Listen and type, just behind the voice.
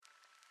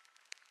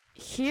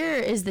Here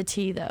is the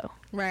tea, though.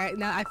 Right.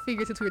 Now, I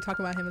figured since we were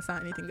talking about him, it's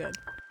not anything good.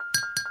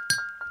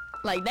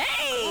 Like,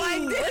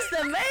 dang! What's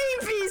the main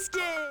piece,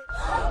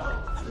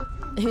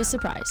 kid? Who's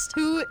surprised?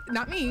 Who?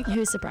 Not me.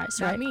 Who's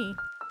surprised, Not right? me.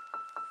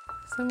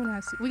 Someone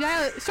has to. We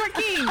got Short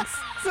Kings.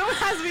 Someone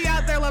has to be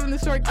out there loving the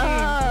Short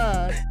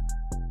Kings.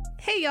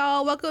 Hey,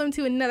 y'all. Welcome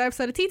to another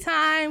episode of Tea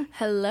Time.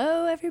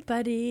 Hello,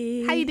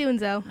 everybody. How you doing,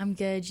 Zoe? I'm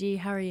good, G.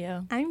 How are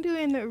you? I'm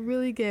doing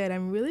really good.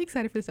 I'm really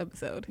excited for this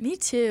episode. Me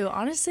too.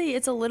 Honestly,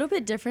 it's a little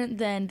bit different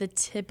than the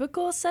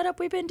typical setup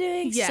we've been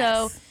doing. Yes.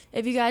 So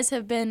if you guys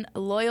have been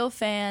loyal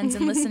fans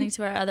and listening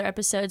to our other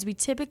episodes, we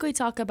typically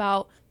talk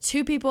about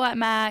two people at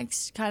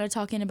max, kind of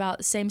talking about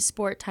the same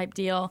sport type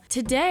deal.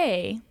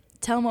 Today,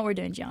 tell them what we're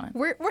doing, Gianna.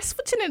 We're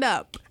switching it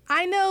up.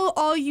 I know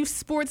all you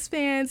sports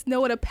fans know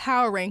what a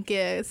power rank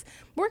is.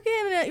 We're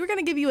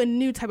gonna give you a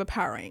new type of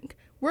power rank.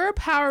 We're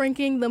power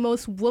ranking the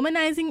most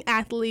womanizing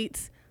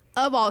athletes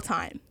of all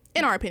time,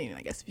 in our opinion,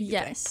 I guess.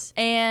 Yes.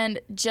 And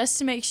just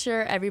to make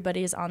sure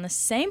everybody is on the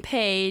same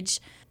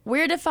page,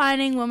 we're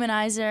defining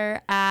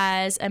womanizer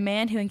as a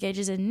man who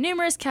engages in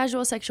numerous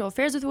casual sexual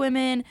affairs with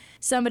women,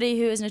 somebody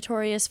who is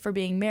notorious for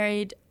being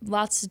married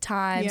lots of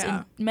times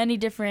in many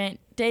different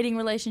dating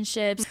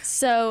relationships.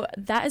 So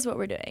that is what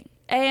we're doing.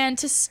 And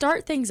to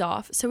start things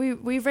off, so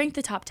we've ranked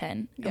the top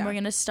 10, and we're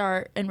going to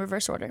start in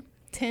reverse order.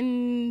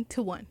 10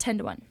 to 1. 10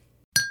 to 1.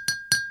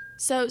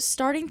 So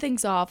starting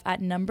things off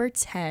at number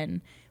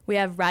 10, we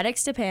have Radek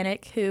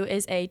Stepanek, who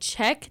is a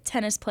Czech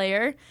tennis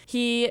player.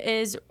 He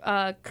is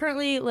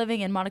currently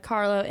living in Monte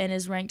Carlo and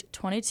is ranked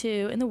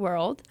 22 in the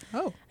world.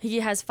 Oh.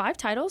 He has 5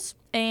 titles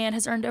and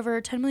has earned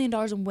over $10 million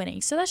in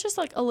winnings. So that's just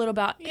like a little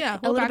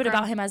bit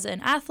about him as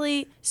an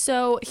athlete.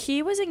 So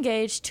he was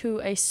engaged to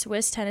a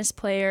Swiss tennis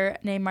player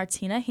named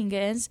Martina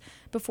Hingis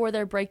before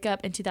their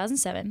breakup in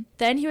 2007.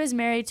 Then he was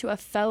married to a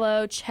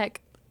fellow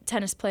Czech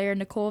tennis player,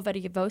 Nicole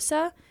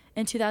Vedivosa,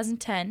 in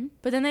 2010.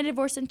 But then they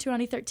divorced in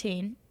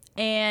 2013.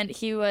 And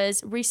he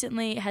has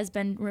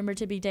been rumored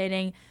to be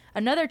dating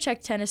another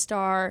Czech tennis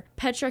star,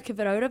 Petra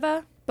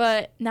Kvitova,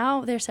 but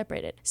now they're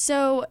separated.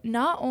 So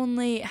not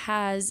only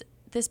has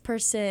this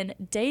person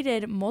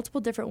dated multiple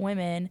different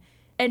women,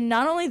 and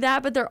not only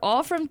that, but they're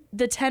all from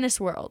the tennis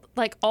world.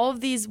 Like, all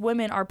of these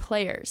women are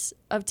players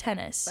of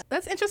tennis.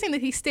 That's interesting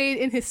that he stayed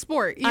in his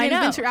sport. He I didn't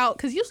know. venture out,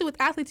 because usually with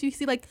athletes, you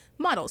see, like,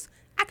 models,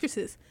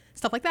 actresses,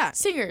 stuff like that.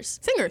 Singers.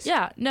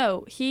 Yeah,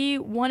 no, he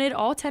wanted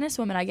all tennis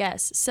women, I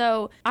guess.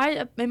 So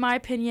in my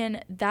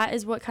opinion, that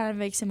is what kind of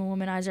makes him a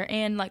womanizer.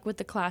 And like with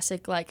the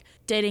classic, like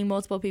dating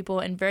multiple people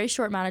in very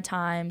short amount of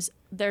times.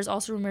 There's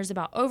also rumors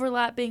about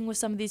overlapping with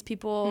some of these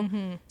people.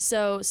 Mm-hmm.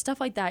 So stuff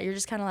like that. You're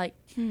just kind of like,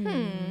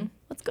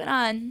 what's going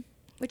on?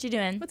 What you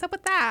doing? What's up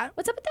with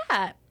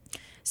that?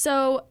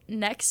 So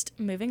next,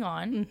 moving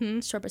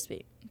on, short but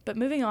sweet. But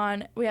moving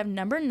on, we have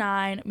number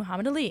 9,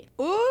 Muhammad Ali.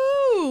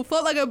 Ooh,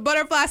 float like a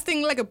butterfly,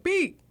 sting like a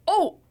bee.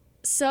 Oh,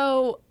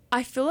 so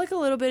I feel like a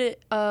little bit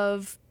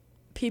of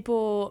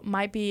people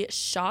might be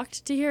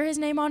shocked to hear his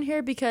name on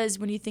here, because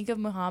when you think of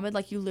Muhammad,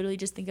 like, you literally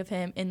just think of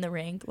him in the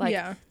ring. Like,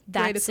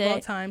 that's greatest of all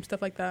time,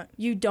 stuff like that.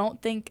 You don't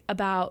think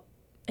about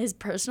his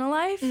personal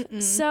life.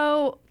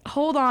 So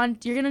hold on.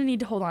 You're going to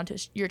need to hold on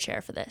to your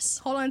chair for this.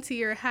 Hold on to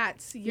your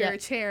hats, your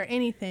chair,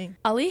 anything.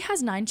 Ali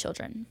has 9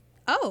 children.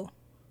 Oh.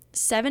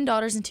 7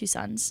 daughters and 2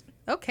 sons.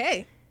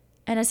 Okay.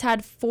 And has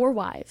had 4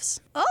 wives.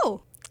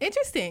 Oh,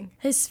 interesting.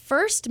 His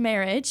first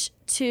marriage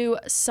to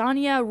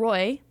Sonia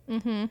Roy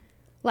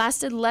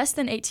lasted less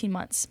than 18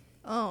 months.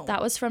 Oh.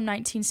 That was from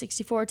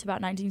 1964 to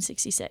about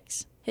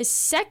 1966. His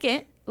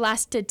second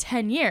lasted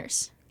 10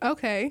 years.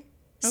 Okay.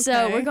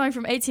 So we're going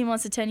from 18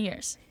 months to 10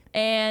 years.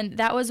 And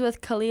that was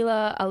with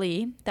Khalila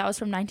Ali. That was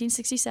from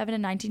 1967 to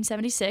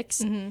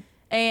 1976.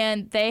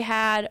 And they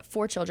had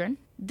 4 children.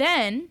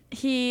 Then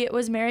he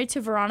was married to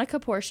Veronica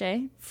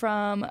Porsche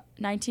from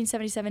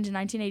 1977 to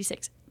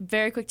 1986.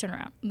 Very quick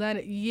turnaround.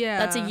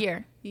 That's a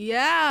year.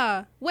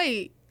 Yeah.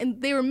 Wait, and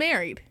they were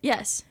married?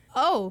 Yes.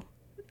 Oh,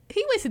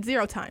 he wasted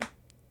 0 time.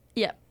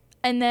 Yep.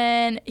 And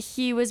then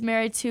he was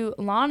married to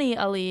Lonnie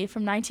Ali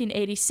from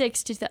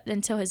 1986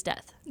 until his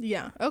death.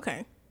 Yeah,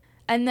 okay.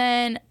 And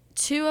then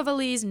 2 of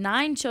Ali's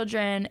 9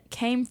 children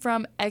came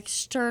from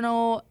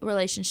external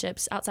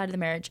relationships outside of the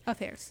marriage.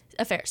 Affairs,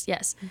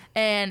 yes.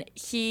 And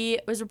he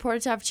was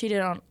reported to have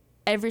cheated on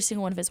every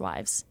single one of his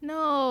wives.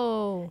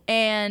 No.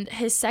 And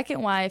his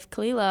second wife,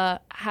 Khalila,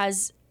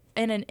 has,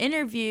 in an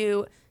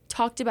interview,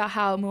 talked about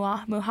how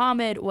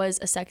Muhammad was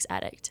a sex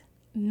addict.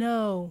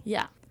 No.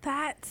 Yeah.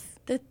 That's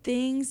the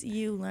things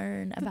you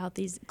learn about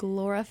these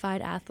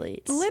glorified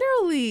athletes.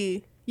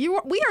 Literally.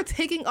 We are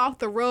taking off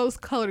the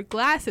rose-colored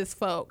glasses,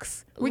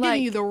 folks. We're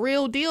giving you the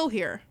real deal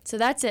here. So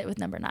that's it with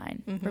number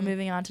 9. We're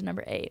moving on to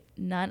number 8.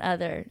 None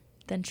other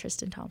than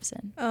Tristan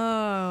Thompson.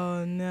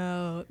 Oh,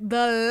 no.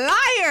 The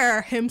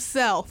liar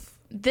himself.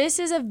 This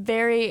is a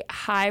very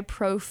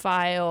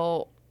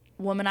high-profile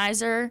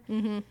womanizer,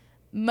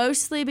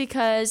 mostly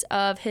because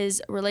of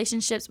his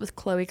relationships with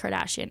Khloe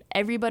Kardashian.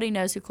 Everybody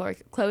knows who Khloe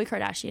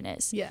Kardashian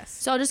is. Yes.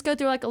 So I'll just go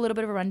through like a little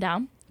bit of a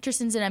rundown.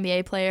 Tristan's an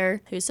NBA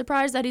player. Who's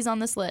surprised that he's on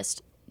this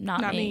list?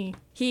 not me.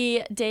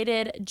 He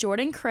dated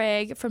Jordan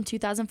Craig from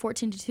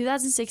 2014 to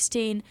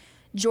 2016.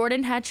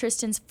 Jordan had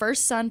Tristan's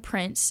first son,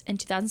 Prince, in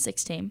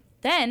 2016.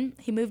 Then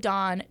he moved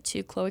on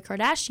to Khloe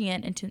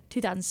Kardashian in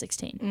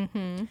 2016.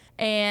 Mm-hmm.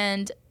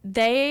 And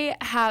they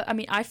have, I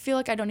mean, I feel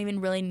like I don't even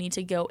really need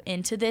to go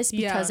into this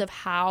because of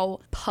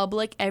how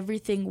public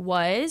everything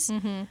was.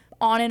 Mm-hmm.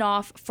 On and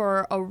off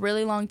for a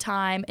really long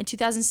time. In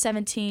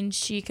 2017,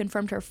 she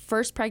confirmed her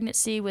first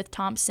pregnancy with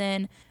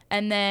Thompson.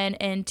 And then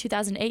in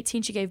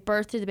 2018, she gave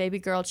birth to the baby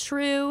girl,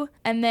 True.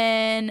 And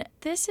then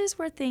this is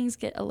where things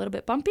get a little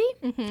bit bumpy.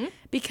 Mm-hmm.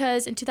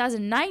 Because in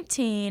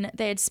 2019,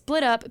 they had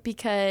split up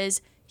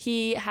because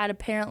he had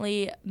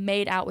apparently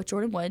made out with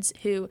Jordyn Woods,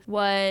 who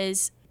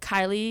was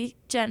Kylie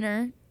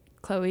Jenner,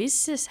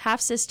 Khloe's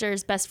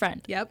half-sister's best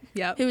friend.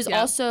 Yep. Who was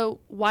also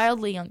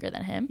wildly younger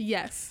than him.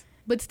 Yes.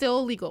 But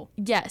still legal.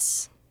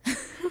 Yes.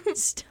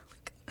 Still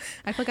legal.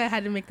 I feel like I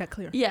had to make that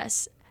clear.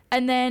 Yes.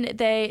 And then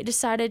they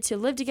decided to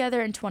live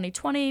together in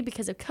 2020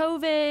 because of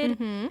COVID.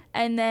 Mm-hmm.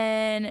 And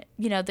then,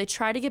 you know, they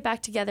tried to get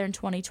back together in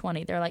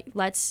 2020. They're like,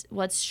 let's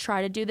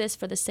try to do this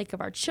for the sake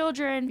of our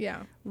children.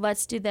 Yeah.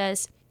 Let's do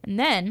this. And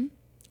then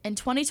in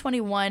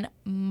 2021,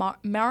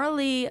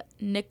 Marilee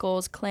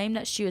Nichols claimed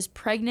that she was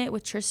pregnant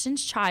with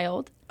Tristan's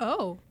child.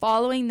 Oh.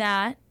 Following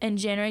that, in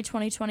January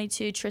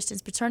 2022,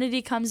 Tristan's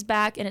paternity comes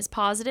back and it's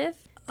positive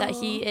that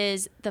he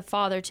is the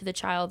father to the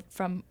child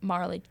from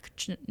Marilee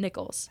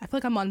Nichols. I feel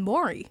like I'm on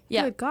Maury.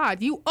 Yeah. Good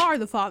God, you are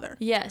the father.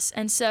 Yes,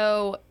 and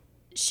so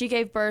she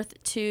gave birth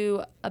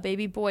to a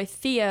baby boy,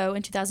 Theo,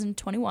 in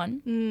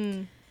 2021.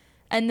 Mm.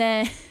 And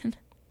then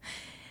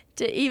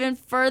to even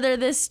further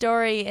this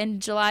story,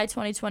 in July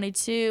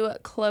 2022,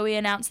 Khloe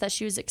announced that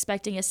she was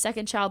expecting a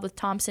second child with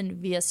Thompson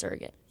via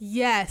surrogate.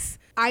 Yes.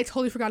 I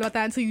totally forgot about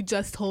that until you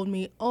just told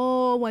me.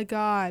 Oh my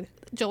God.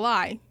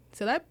 July.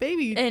 So that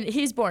baby. And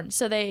he's born.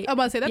 So they. I'm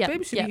about to say, that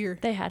baby should be here.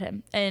 They had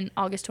him in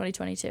August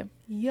 2022.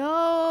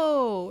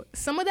 Yo.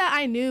 Some of that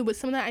I knew, but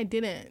some of that I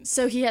didn't.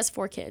 So he has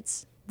 4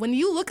 kids. When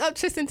you look up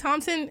Tristan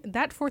Thompson,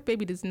 that 4th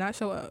baby does not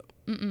show up.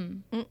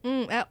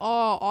 At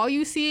all. All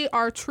you see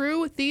are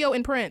True, Theo,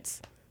 and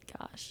Prince.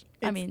 Gosh.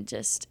 I mean,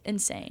 just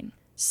insane.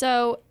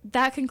 So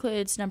that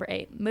concludes number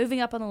 8. Moving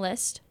up on the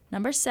list.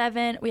 Number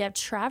 7, we have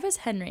Travis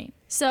Henry.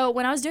 So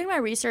when I was doing my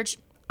research,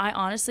 I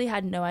honestly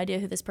had no idea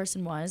who this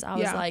person was. I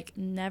was like,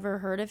 never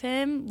heard of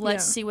him.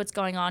 Let's see what's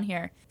going on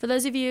here. For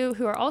those of you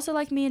who are also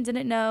like me and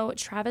didn't know,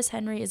 Travis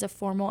Henry is a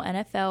former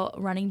NFL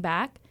running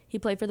back. He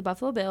played for the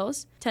Buffalo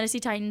Bills, Tennessee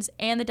Titans,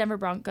 and the Denver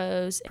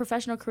Broncos.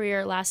 Professional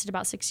career lasted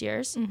about 6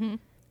 years. Mm-hmm.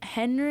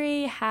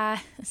 Henry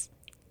has...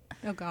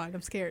 Oh, God,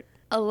 I'm scared.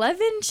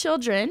 11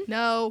 children.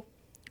 No.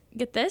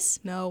 Get this?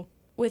 No.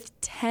 With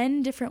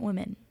 10 different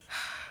women.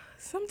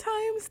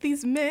 Sometimes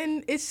these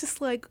men, it's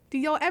just like, do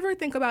y'all ever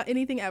think about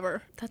anything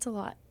ever? That's a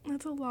lot.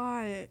 That's a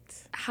lot.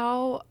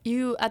 How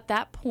you, at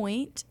that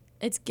point,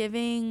 it's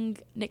giving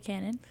Nick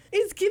Cannon.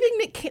 It's giving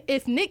Nick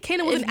if Nick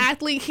Cannon was an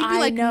athlete, he'd be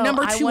like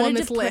number 2 on this list. I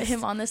wanted to put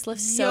him on this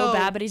list so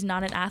bad, but he's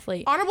not an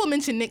athlete. Honorable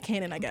mention Nick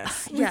Cannon, I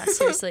guess. Yeah,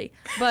 seriously.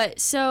 But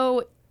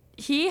so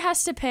he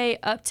has to pay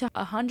up to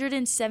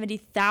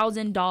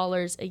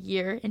 $170,000 a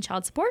year in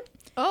child support.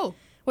 Oh.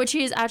 Which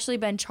he has actually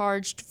been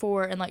charged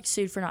for and like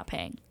sued for not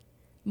paying.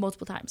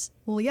 Multiple times.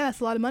 Well, yeah, that's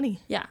a lot of money.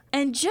 Yeah.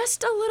 And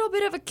just a little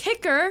bit of a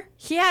kicker,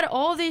 he had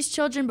all these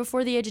children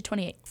before the age of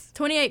 28.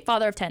 28,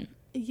 father of 10.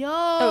 Yo.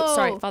 Oh,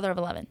 sorry, father of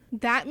 11.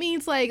 That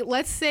means, like,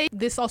 let's say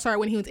this all started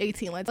when he was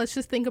 18. Let's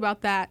just think about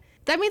that.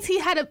 That means he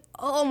had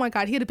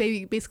he had a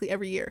baby basically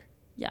every year.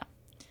 Yeah.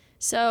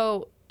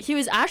 So he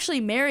was actually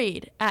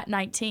married at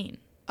 19.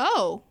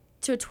 Oh.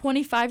 To a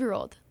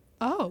 25-year-old.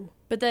 Oh.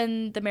 But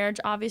then the marriage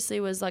obviously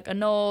was, like,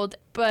 annulled.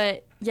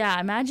 But, yeah,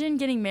 imagine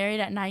getting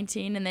married at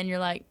 19 and then you're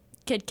like,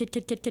 kid.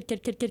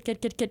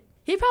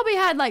 He probably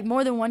had like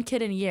more than one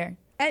kid in a year.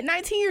 At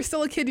 19, you're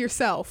still a kid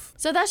yourself.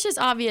 So that's just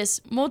obvious.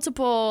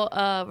 Multiple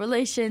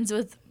relations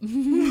with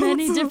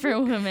many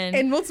different women.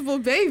 And multiple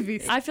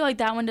babies. I feel like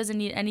that one doesn't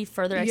need any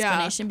further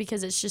explanation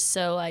because it's just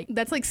so like...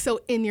 That's like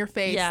so in your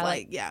face.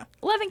 Yeah.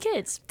 11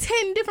 kids.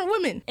 10 different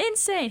women.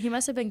 Insane. He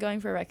must have been going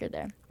for a record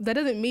there. That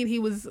doesn't mean he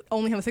was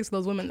only having sex with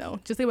those women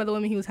though. Just think about the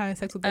women he was having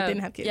sex with that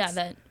didn't have kids. Yeah,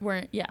 that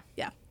weren't... Yeah.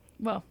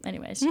 Well,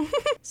 anyways.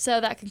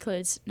 So that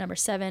concludes number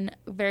 7.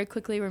 Very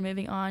quickly, we're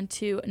moving on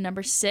to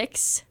number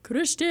 6.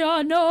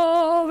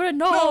 Cristiano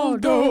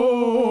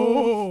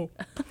Ronaldo.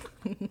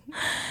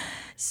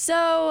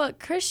 So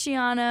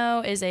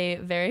Cristiano is a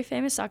very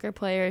famous soccer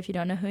player. If you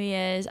don't know who he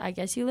is, I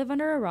guess you live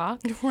under a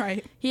rock.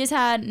 Right. He has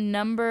had a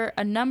number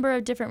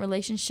of different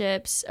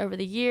relationships over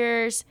the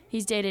years.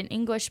 He's dated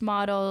English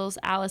models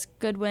Alice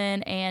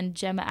Goodwin and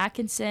Gemma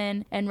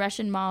Atkinson and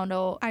Russian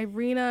model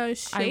Irina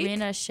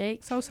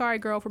Shayk. So sorry,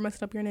 girl, for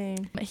messing up your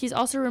name. He's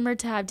also rumored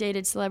to have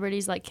dated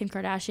celebrities like Kim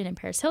Kardashian and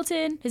Paris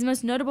Hilton. His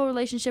most notable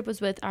relationship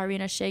was with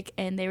Irina Shayk,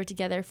 and they were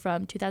together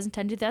from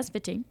 2010 to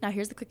 2015. Now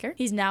here's the kicker.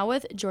 He's now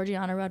with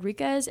Gianna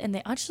Rodriguez Lopez, and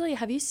they actually,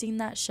 have you seen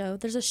that show?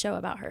 There's a show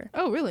about her.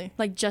 Oh, really?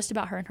 Like, just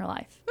about her and her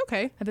life.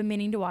 Okay. I've been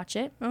meaning to watch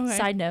it. Okay.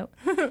 Side note.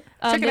 Check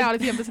it out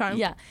if you have the time.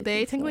 Yeah.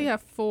 They technically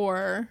have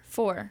 4.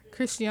 4.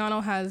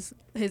 Cristiano has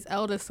his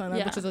eldest son,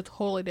 which is a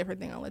totally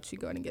different thing. I'll let you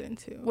go ahead and get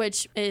into.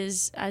 Which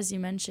is, as you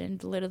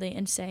mentioned, literally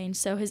insane.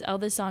 So his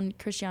eldest son,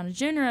 Cristiano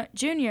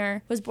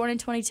Jr., was born in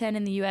 2010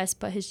 in the U.S.,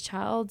 but his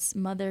child's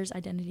mother's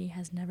identity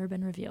has never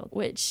been revealed,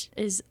 which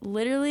is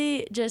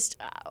literally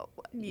just...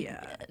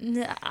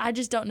 I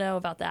just don't know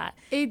about that.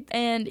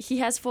 And he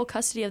has full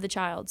custody of the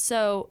child,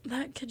 so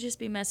that could just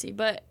be messy.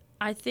 But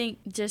I think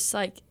just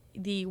like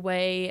the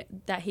way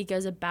that he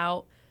goes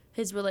about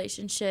his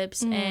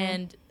relationships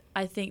and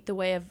I think the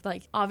way of,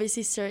 like,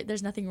 obviously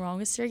there's nothing wrong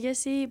with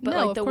surrogacy, but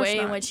like the way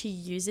in which he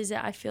uses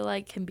it, I feel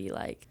like can be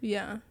like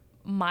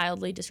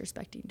mildly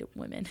disrespecting to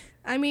women.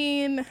 I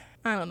mean,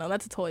 I don't know.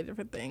 That's a totally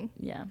different thing.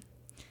 Yeah.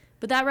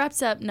 But that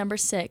wraps up number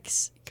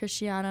 6,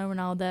 Cristiano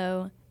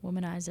Ronaldo,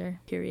 womanizer,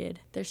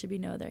 period. There should be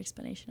no other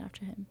explanation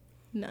after him.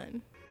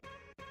 None.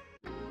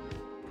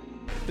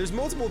 There's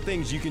multiple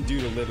things you can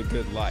do to live a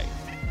good life.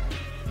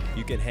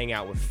 You can hang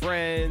out with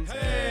friends.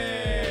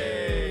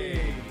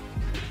 Hey!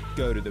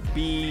 Go to the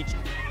beach.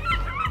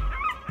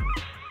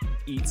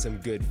 Eat some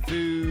good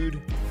food.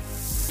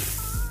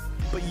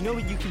 But you know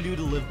what you can do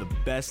to live the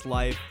best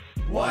life?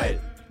 What?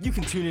 You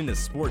can tune in to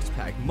Sports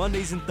Pack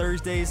Mondays and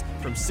Thursdays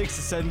from 6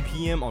 to 7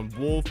 p.m. on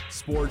Wolf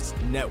Sports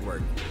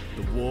Network.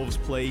 The Wolves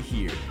play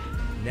here.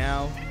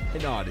 Now,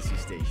 an Odyssey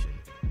station.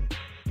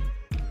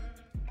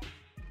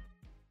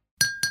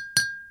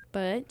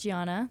 But,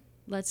 Gianna,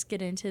 let's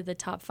get into the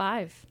top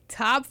 5.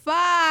 Top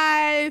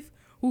 5!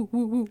 Ooh, ooh,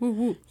 ooh, ooh,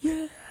 ooh.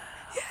 Yeah.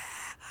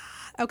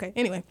 Okay,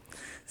 anyway.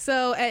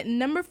 So, at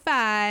number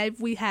 5,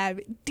 we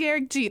have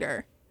Derek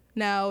Jeter.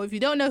 Now, if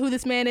you don't know who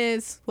this man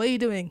is, what are you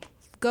doing?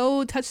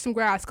 Go touch some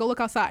grass. Go look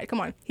outside. Come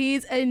on.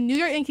 He's a New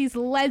York Yankees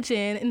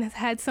legend and has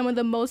had some of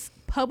the most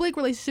public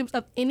relationships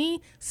of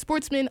any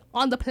sportsman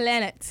on the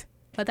planet.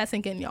 Let that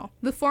sink in, y'all.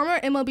 The former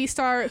MLB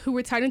star who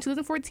retired in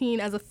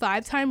 2014 as a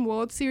 5-time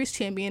World Series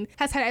champion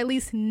has had at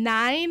least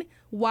 9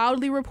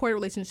 widely reported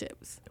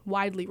relationships.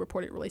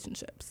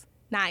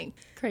 9.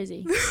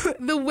 Crazy.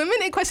 The women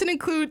in question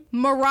include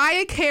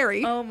Mariah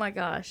Carey. Oh my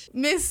gosh.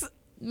 Miss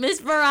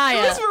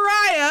Mariah.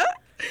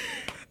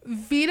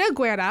 Vida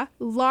Guerra,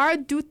 Lara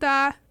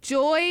Duta,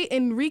 Joy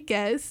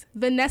Enriquez,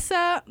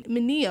 Vanessa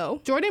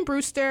Mineo, Jordan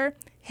Brewster,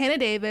 Hannah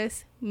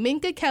Davis,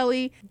 Minka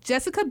Kelly,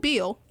 Jessica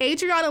Biel,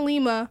 Adriana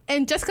Lima,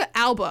 and Jessica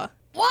Alba.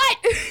 What?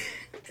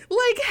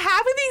 Like,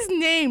 half of these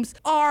names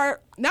are,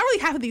 not really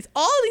half of these,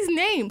 all of these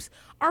names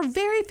are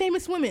very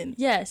famous women.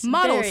 Yes,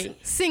 models, very.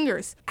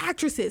 Singers,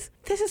 actresses.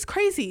 This is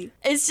crazy.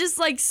 It's just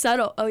like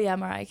subtle. Oh yeah,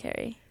 Mariah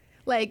Carey.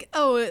 Like,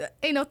 oh,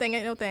 ain't no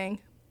thing.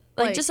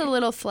 Like just a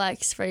little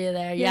flex for you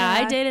there. Yeah,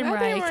 I dated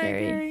Mariah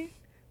Carey.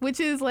 Which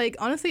is like,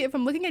 honestly, if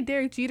I'm looking at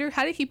Derek Jeter,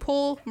 how did he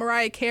pull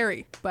Mariah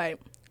Carey? But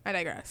I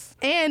digress.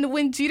 And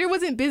when Jeter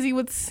wasn't busy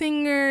with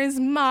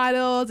singers,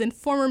 models, and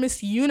former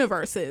Miss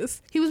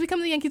Universes, he was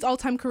becoming the Yankees'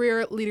 all-time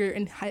career leader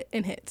in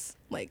hits.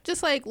 Like,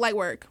 just like light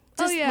work.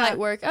 Just light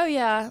work. Oh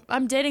yeah,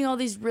 I'm dating all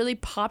these really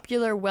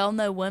popular,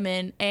 well-known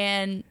women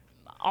and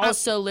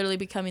also literally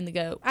becoming the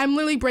GOAT. I'm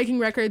literally breaking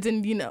records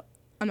and,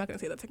 I'm not going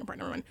to say that second part,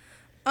 never mind.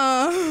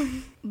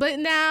 But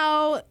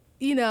now,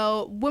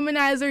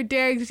 womanizer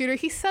Derek Jeter,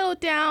 he settled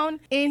down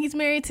and he's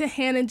married to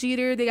Hannah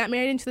Jeter. They got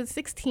married in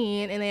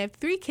 2016 and they have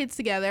 3 kids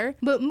together.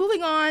 But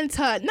moving on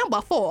to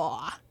number 4,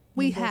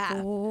 we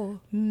have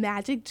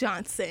Magic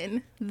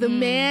Johnson, the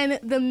man,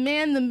 the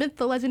myth,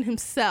 the legend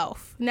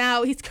himself.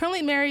 Now, he's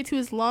currently married to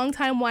his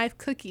longtime wife,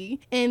 Cookie,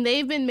 and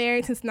they've been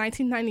married since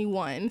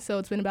 1991, so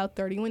it's been about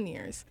 31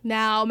 years.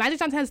 Now, Magic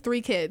Johnson has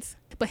 3 kids,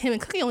 but him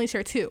and Cookie only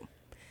share 2.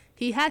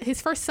 He had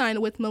his first son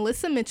with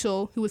Melissa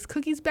Mitchell, who was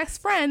Cookie's best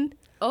friend,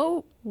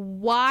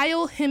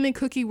 while him and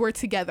Cookie were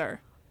together.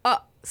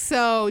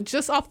 So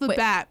just off the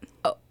bat.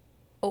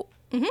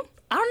 Mm-hmm.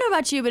 I don't know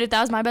about you, but if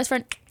that was my best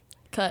friend,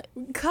 cut.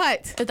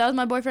 If that was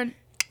my boyfriend,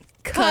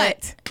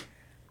 cut.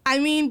 I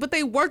mean, but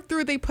they worked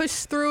through it. They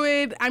pushed through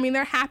it. I mean,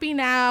 they're happy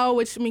now,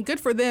 which, I mean, good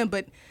for them,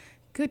 but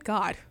good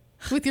God.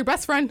 With your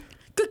best friend.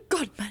 Good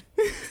God, man.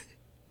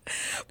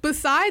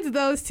 Besides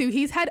those 2,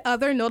 he's had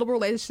other notable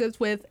relationships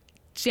with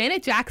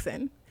Janet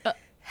Jackson,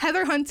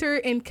 Heather Hunter,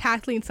 and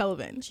Kathleen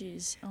Sullivan.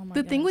 Jeez, oh my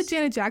The thing with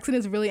Janet Jackson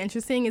is really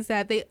interesting is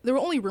that there were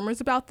only rumors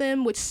about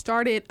them, which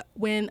started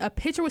when a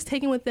picture was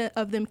taken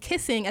of them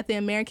kissing at the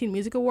American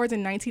Music Awards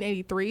in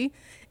 1983.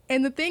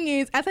 And the thing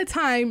is, at the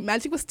time,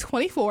 Magic was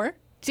 24,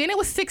 Janet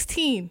was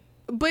 16.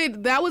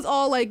 But that was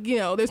all like,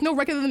 there's no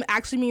record of them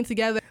actually being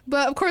together.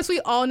 But of course,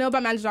 we all know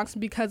about Magic Johnson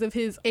because of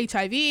his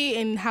HIV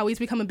and how he's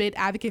become a big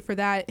advocate for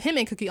that. Him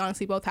and Cookie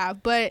honestly both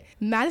have. But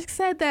Magic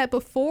said that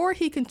before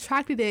he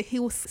contracted it, he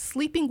was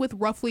sleeping with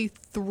roughly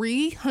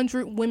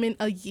 300 women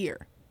a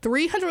year.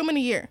 300 women a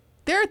year.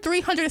 There are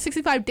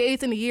 365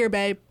 days in a year,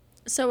 babe.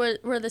 So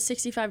were the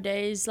 65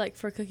 days like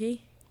for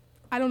Cookie?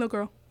 I don't know,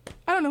 girl.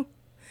 I don't know.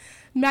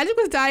 Magic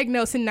was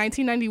diagnosed in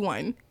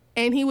 1991.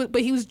 And he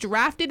was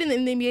drafted in the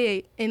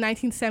NBA in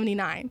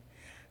 1979.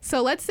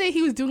 So let's say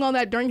he was doing all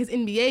that during his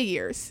NBA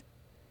years.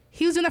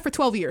 He was doing that for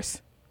 12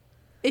 years.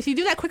 If you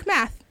do that quick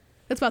math,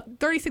 that's about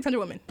 3,600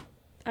 women.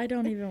 I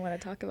don't even want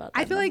to talk about that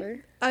I feel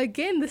number. like,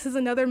 again, this is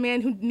another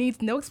man who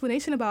needs no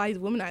explanation about how he's a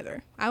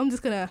womanizer. I'm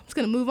just gonna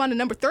move on to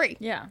number 3.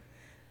 Yeah.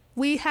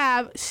 We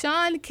have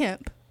Shawn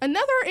Kemp,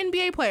 another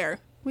NBA player.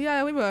 We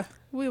have quite a few.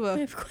 We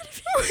have quite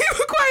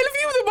a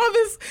few of them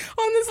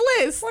on this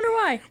list. Wonder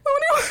why.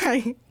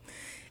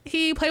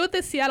 He played with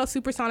the Seattle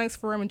Supersonics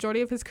for a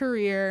majority of his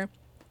career.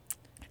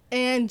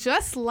 And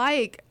just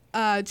like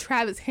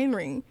Travis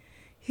Henry,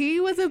 he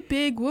was a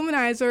big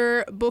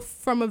womanizer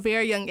from a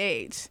very young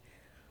age.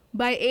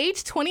 By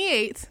age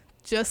 28,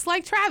 just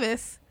like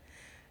Travis,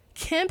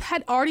 Kemp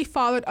had already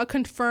fathered a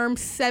confirmed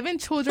 7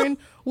 children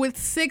with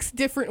 6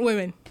 different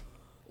women.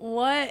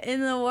 What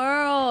in the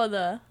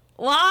world?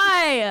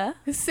 Why?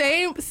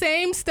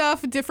 Same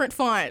stuff, different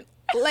font.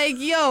 Like,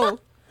 yo.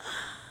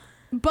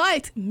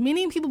 But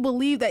many people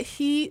believe that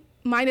he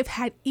might have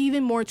had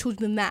even more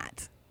children than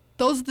that.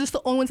 Those are just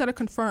the only ones that are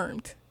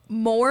confirmed.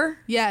 More?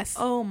 Yes.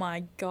 Oh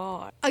my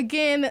God.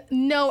 Again,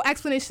 no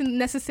explanation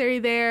necessary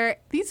there.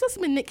 These must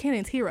have been Nick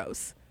Cannon's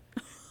heroes.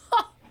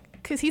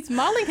 Because he's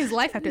modeling his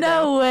life after them.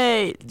 No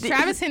way.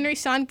 Travis Henry,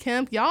 Shawn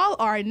Kemp, y'all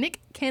are Nick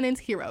Cannon's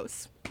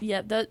heroes.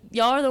 Yeah,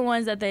 y'all are the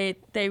ones that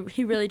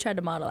he really tried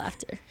to model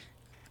after.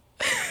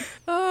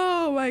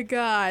 Oh my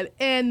God.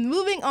 And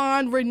moving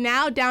on, we're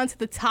now down to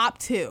the top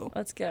 2.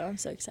 Let's go. I'm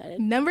so excited.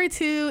 Number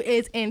 2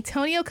 is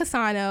Antonio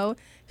Cassano,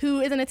 who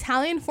is an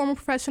Italian former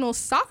professional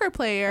soccer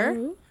player.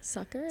 Ooh,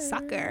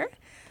 soccer.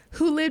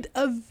 Who lived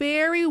a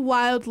very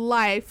wild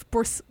life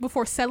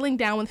before settling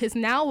down with his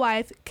now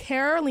wife,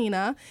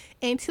 Carolina,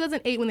 in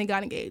 2008 when they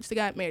got engaged. They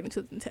got married in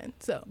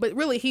 2010. But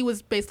really, he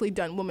was basically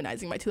done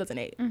womanizing by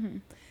 2008. Mm-hmm.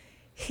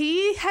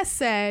 He has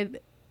said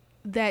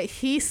that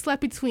he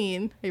slept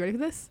between, are you ready for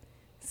this?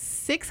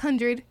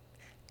 600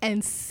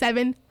 and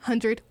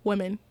 700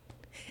 women.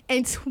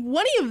 And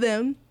 20 of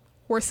them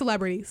were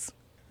celebrities.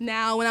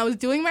 Now, when I was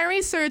doing my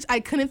research, I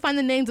couldn't find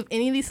the names of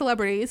any of these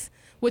celebrities,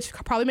 which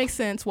probably makes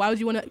sense. Why would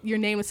you want your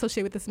name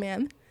associated with this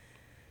man?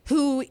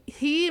 Who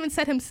he even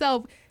said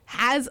himself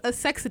has a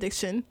sex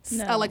addiction,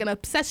 like an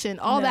obsession,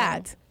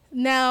 that.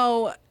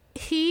 Now,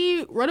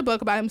 he wrote a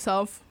book about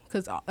himself,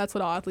 because that's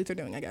what all athletes are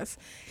doing, I guess.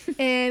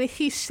 And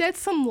he shed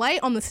some light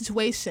on the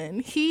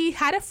situation. He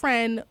had a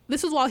friend,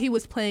 this was while he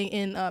was playing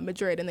in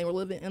Madrid, and they were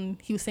living, and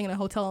he was staying in a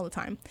hotel all the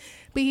time.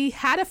 But he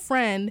had a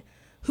friend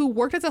who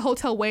worked as a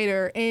hotel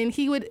waiter, and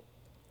him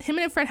and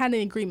a friend had an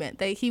agreement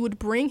that he would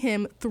bring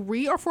him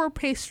 3 or 4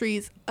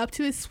 pastries up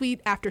to his suite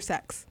after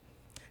sex.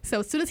 So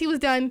as soon as he was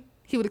done,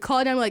 he would call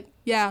it down like,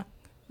 yeah,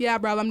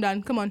 bro, I'm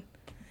done. Come on.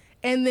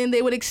 And then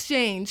they would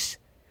exchange.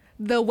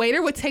 The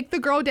waiter would take the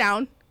girl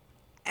down,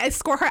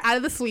 escort her out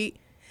of the suite,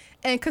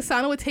 and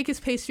Cassano would take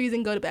his pastries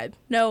and go to bed.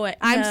 No way.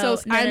 I'm so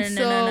serious.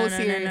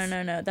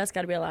 No. That's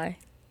got to be a lie.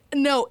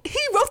 No, he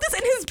wrote this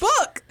in his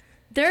book.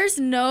 There's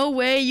no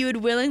way you would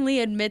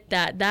willingly admit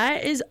that.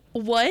 That is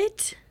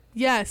what?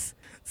 Yes.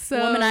 So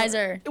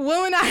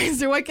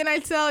Womanizer. What can I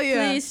tell you?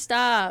 Please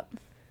stop.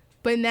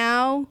 But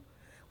now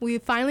we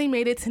finally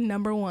made it to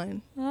number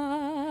 1.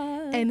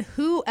 And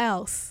who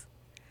else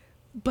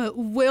but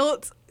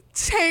Wilt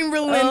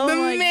Chamberlain,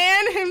 the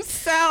man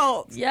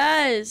himself.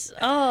 Yes.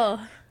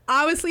 Oh.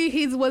 Obviously,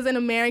 he was an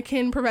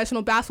American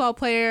professional basketball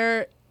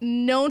player,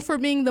 known for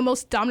being the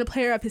most dominant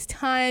player of his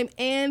time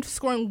and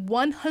scoring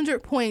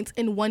 100 points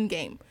in one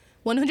game.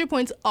 100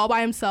 points all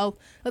by himself.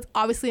 That's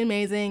obviously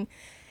amazing.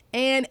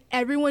 And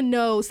everyone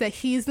knows that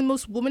he's the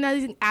most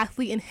womanizing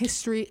athlete in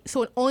history,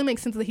 so it only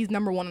makes sense that he's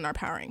number 1 in our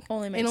powering.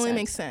 It only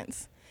makes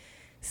sense.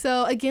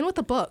 So again, with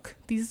the book,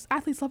 these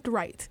athletes love to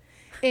write.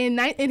 In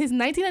his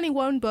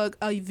 1991 book,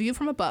 A View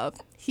from Above,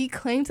 he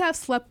claimed to have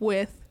slept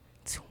with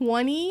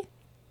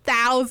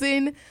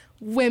 20,000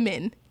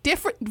 women,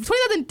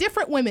 20,000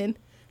 different women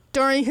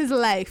during his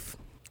life.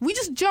 We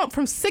just jumped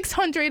from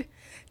 600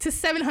 to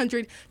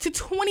 700 to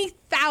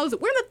 20,000.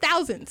 We're in the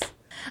thousands.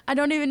 I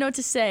don't even know what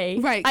to say.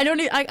 Right. I don't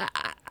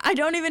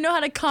even know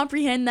how to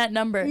comprehend that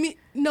number.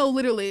 No,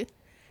 literally.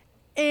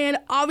 And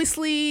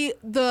obviously,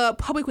 the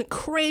public went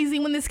crazy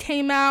when this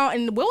came out,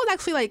 and Will was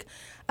actually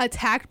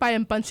attacked by a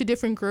bunch of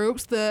different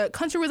groups. The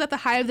country was at the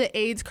height of the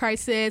AIDS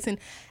crisis, and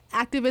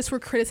activists were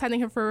criticizing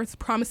him for his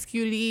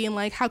promiscuity and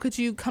how could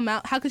you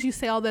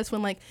say all this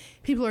when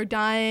people are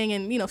dying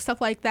and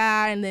stuff like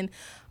that. And then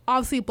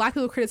obviously black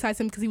people criticized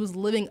him because he was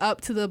living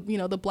up to the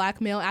the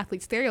black male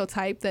athlete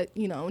stereotype that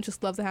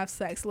just loves to have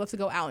sex, loves to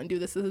go out and do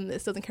this and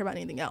this, doesn't care about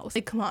anything else.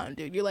 Come on,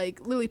 dude, you're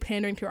literally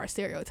pandering to our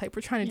stereotype.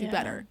 We're trying to do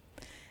better.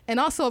 And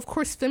also, of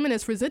course,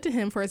 feminists resented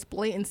him for his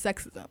blatant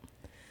sexism.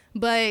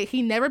 But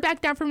he never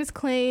backed down from his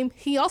claim.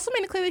 He also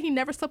made it clear that he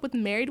never slept with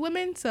married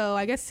women, so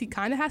I guess he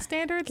kind of has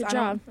standards. Good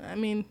job. I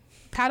mean,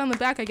 pat on the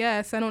back, I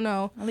guess. I don't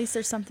know. At least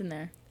there's something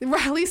there.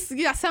 Right, at least,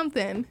 yeah,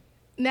 something.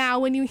 Now,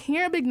 when you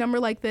hear a big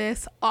number like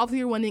this, obviously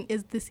you're wondering,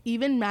 is this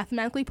even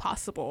mathematically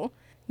possible?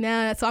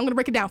 Now, so I'm going to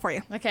break it down for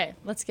you. Okay,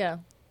 let's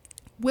go.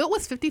 Wilt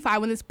was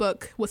 55 when this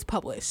book was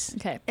published.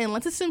 Okay. And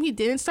let's assume he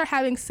didn't start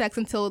having sex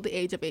until the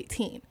age of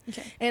 18.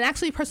 Okay. And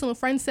actually, a personal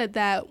friend said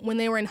that when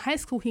they were in high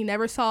school, he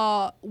never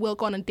saw Wilt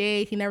go on a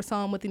date. He never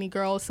saw him with any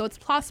girls. So it's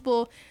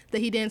possible that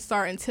he didn't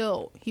start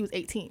until he was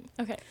 18.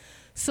 Okay.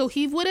 So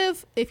he would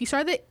have, if he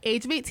started at the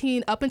age of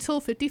 18 up until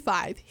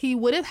 55, he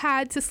would have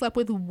had to sleep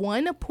with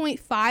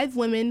 1.5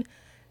 women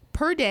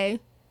per day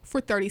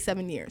for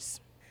 37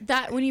 years.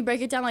 That, when you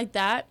break it down like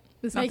that,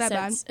 it's not makes that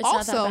sense. bad.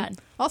 It's not that bad.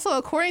 Also,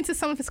 according to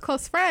some of his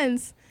close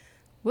friends,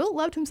 Wilt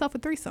loved himself a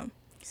threesome.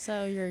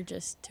 So you're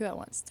just 2 at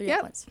once, 3 Yep.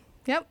 at once.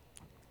 Yep.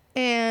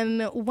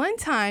 And one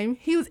time,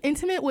 he was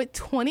intimate with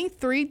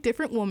 23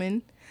 different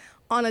women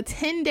on a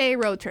 10-day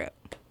road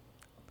trip.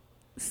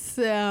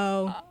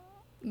 So,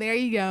 there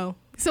you go.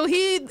 So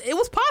it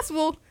was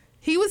possible.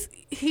 He had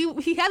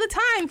the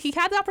time. He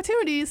had the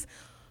opportunities.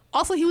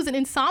 Also, he was an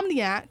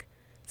insomniac.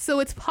 So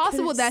it's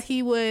possible that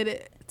he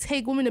would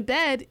take women to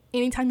bed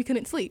anytime he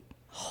couldn't sleep.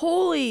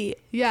 Holy.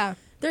 Yeah.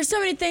 There's so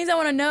many things I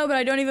want to know, but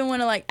I don't even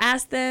want to like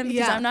ask them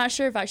because I'm not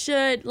sure if I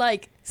should.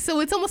 Like, so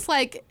it's almost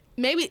like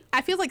maybe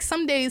I feel like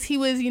some days he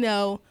was,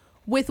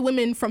 with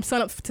women from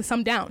sun up to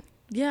sundown.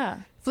 Yeah.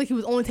 I feel like he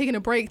was only taking a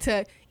break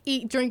to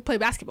eat, drink, play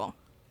basketball.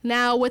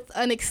 Now, with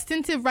an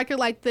extensive record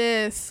like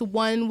this,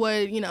 one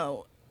would,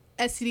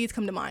 STDs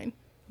come to mind.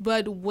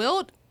 But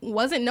Wilt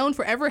wasn't known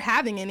for ever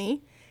having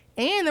any.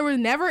 And there were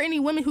never any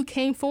women who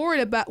came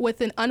forward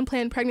with an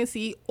unplanned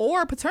pregnancy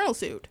or a paternal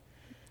suit.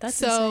 That's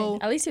insane.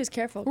 At least he was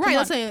careful. Right,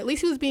 I'm saying at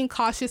least he was being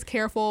cautious,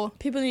 careful.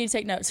 People need to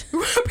take notes. People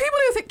need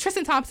to take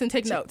Tristan Thompson,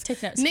 take notes.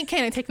 Take notes. Nick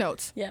Cannon, take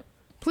notes. Yep.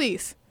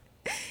 Please.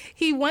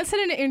 He once said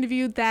in an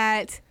interview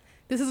that,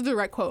 this is a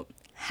direct quote,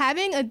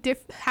 having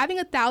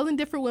 1,000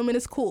 different women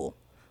is cool,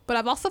 but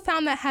I've also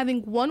found that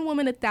having one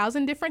woman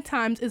 1,000 different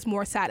times is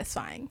more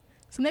satisfying.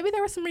 So maybe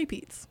there were some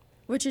repeats.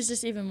 Which is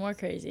just even more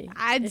crazy.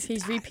 If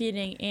he's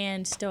repeating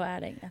and still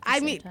adding at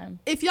the same time.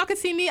 If y'all could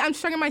see me, I'm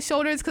shrugging my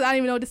shoulders because I don't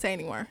even know what to say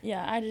anymore.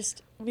 Yeah,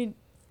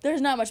 there's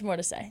not much more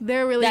to say.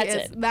 There really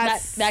is.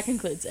 That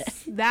concludes it.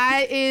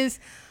 That is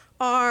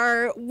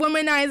our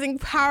womanizing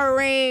power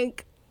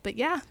rank. But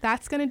yeah,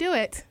 that's going to do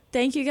it.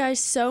 Thank you guys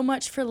so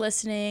much for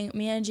listening.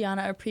 Me and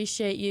Gianna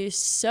appreciate you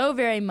so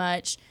very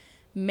much.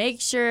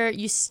 Make sure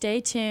you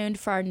stay tuned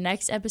for our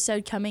next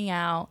episode coming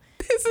out.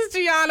 This is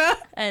Gianna.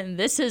 And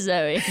this is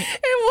Zoe. And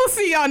we'll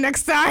see y'all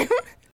next time.